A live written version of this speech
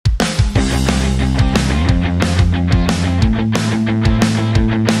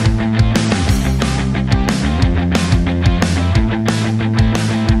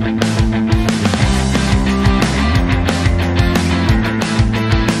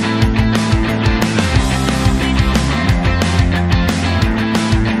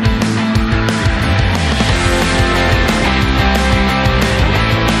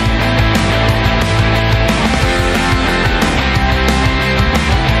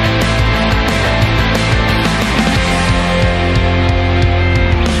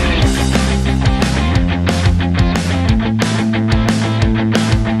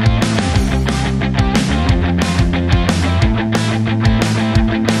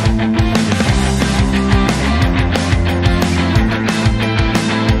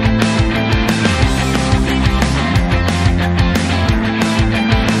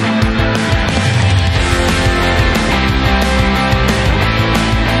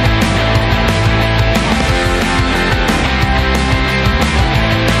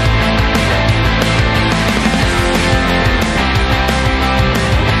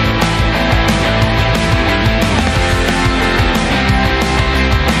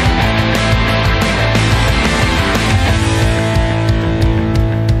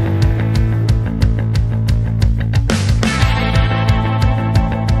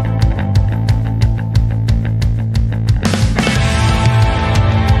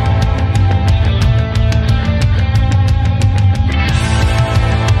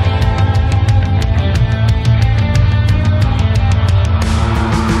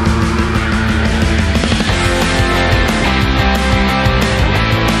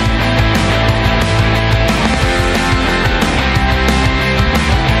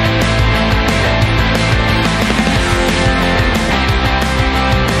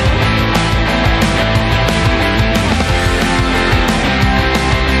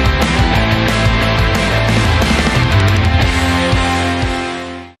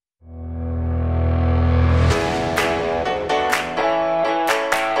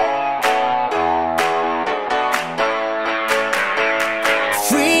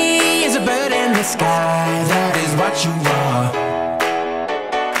sky, that is what you are.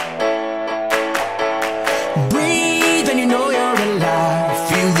 Breathe and you know you're alive.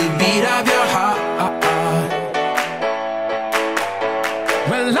 Feel the beat of your heart.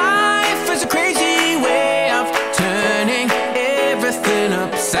 Well, life is a crazy way of turning everything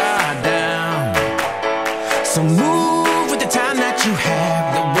upside down. So move with the time that you have.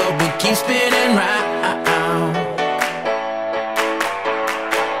 The world will keep spinning round.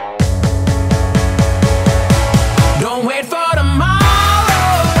 Don't wait for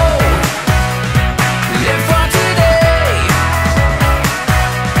tomorrow. Live for today.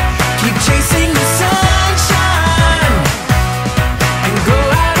 Keep chasing the sunshine and go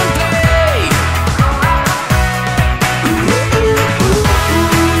out and play.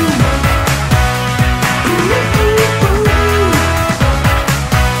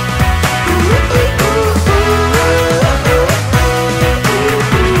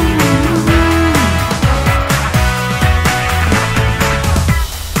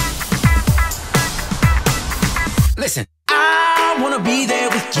 Listen, I wanna be there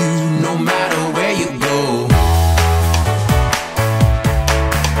with you no matter where you go.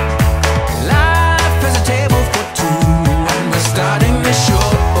 Life is a table for two, and we're starting the show.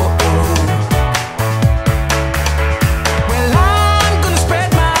 Well, I'm gonna spread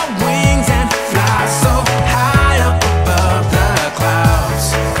my wings and fly so high up above the clouds.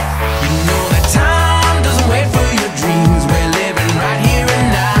 You know that time doesn't wait for your dreams. We're living right here and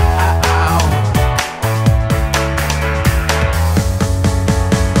now.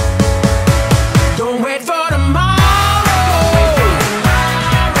 Don't wait for tomorrow.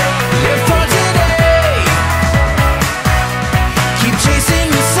 Live for today. Keep chasing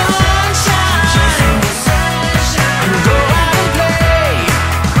the sunshine and go out and play.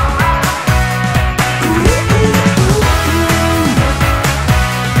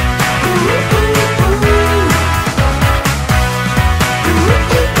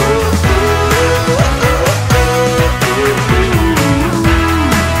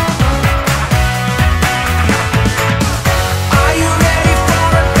 Are you ready for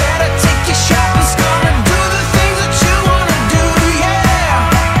it? Better take your shot. It's gonna do the things that you wanna do, yeah.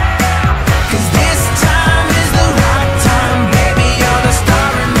 'Cause this time is the right time, baby. You're the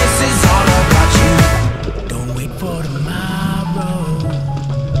star and this is all about you. Don't wait for tomorrow.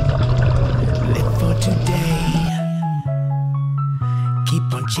 Live for today. Keep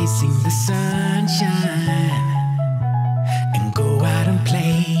on chasing the sunshine.